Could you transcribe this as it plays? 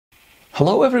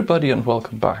Hello everybody and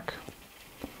welcome back.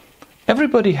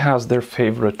 Everybody has their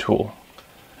favorite tool.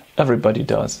 Everybody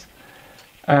does.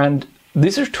 And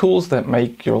these are tools that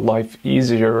make your life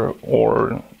easier,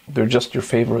 or they're just your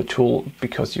favorite tool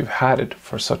because you've had it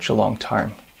for such a long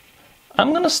time.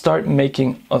 I'm going to start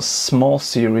making a small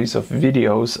series of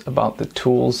videos about the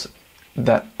tools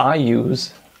that I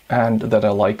use and that I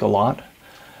like a lot.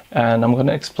 And I'm going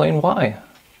to explain why.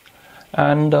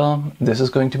 And this is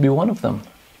going to be one of them.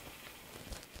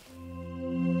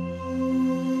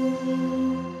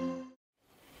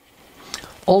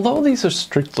 Although these are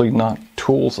strictly not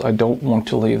tools, I don't want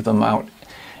to leave them out.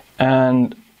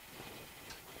 And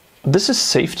this is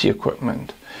safety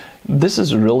equipment. This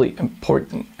is really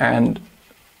important. And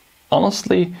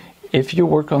honestly, if you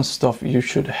work on stuff, you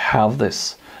should have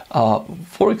this.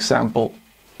 For example,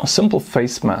 a simple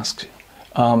face mask.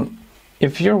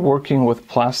 If you're working with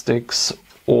plastics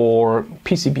or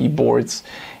PCB boards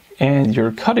and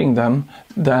you're cutting them,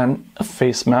 then a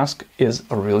face mask is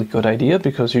a really good idea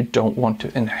because you don't want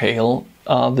to inhale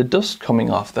the dust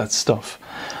coming off that stuff.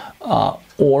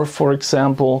 Or for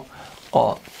example,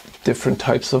 different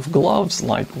types of gloves,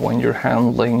 like when you're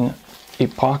handling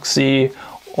epoxy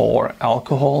or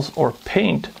alcohols or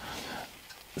paint.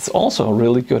 It's also a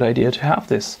really good idea to have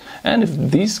this. And if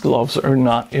these gloves are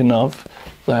not enough,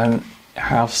 then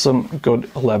have some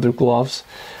good leather gloves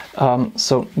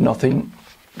so nothing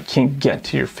can get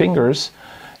to your fingers,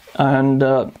 and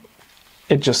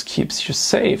it just keeps you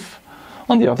safe.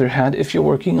 On the other hand, if you're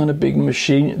working on a big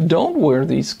machine, don't wear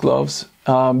these gloves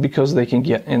because they can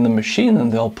get in the machine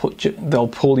and they'll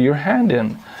pull your hand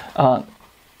in.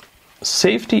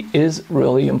 Safety is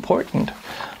really important.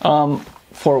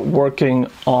 For working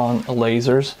on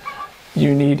lasers,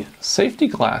 you need safety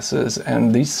glasses,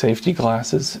 and these safety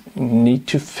glasses need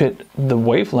to fit the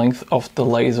wavelength of the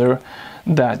laser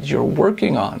that you're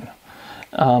working on.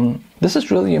 This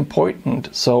is really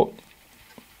important, so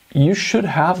you should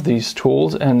have these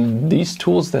tools, and these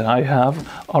tools that I have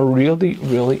are really,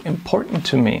 really important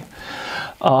to me.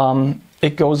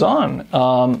 It goes on.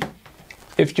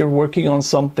 If you're working on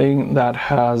something that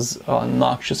has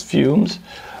noxious fumes,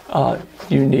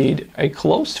 you need a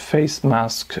closed face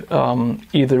mask,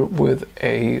 either with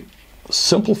a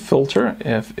simple filter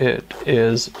if it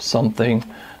is something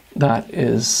that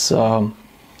is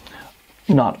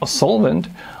not a solvent,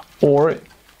 or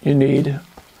you need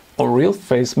a real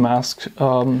face mask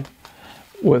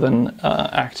with an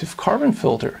active carbon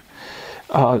filter.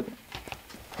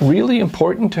 Really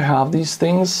important to have these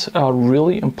things,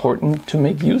 really important to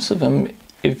make use of them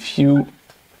if you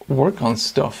work on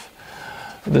stuff.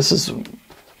 This is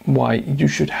why you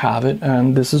should have it,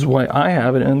 and this is why I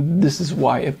have it, and this is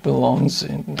why it belongs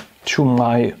to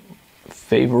my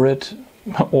favorite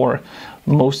or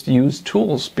most used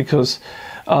tools, because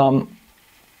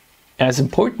as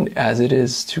important as it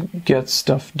is to get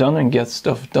stuff done and get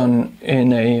stuff done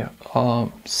in a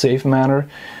safe manner,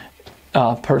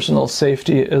 personal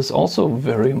safety is also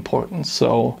very important.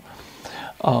 So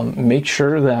make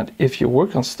sure that if you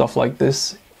work on stuff like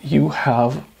this, you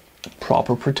have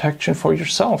proper protection for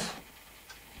yourself,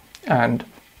 and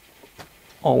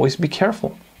always be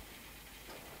careful.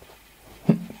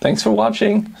 Thanks for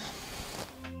watching.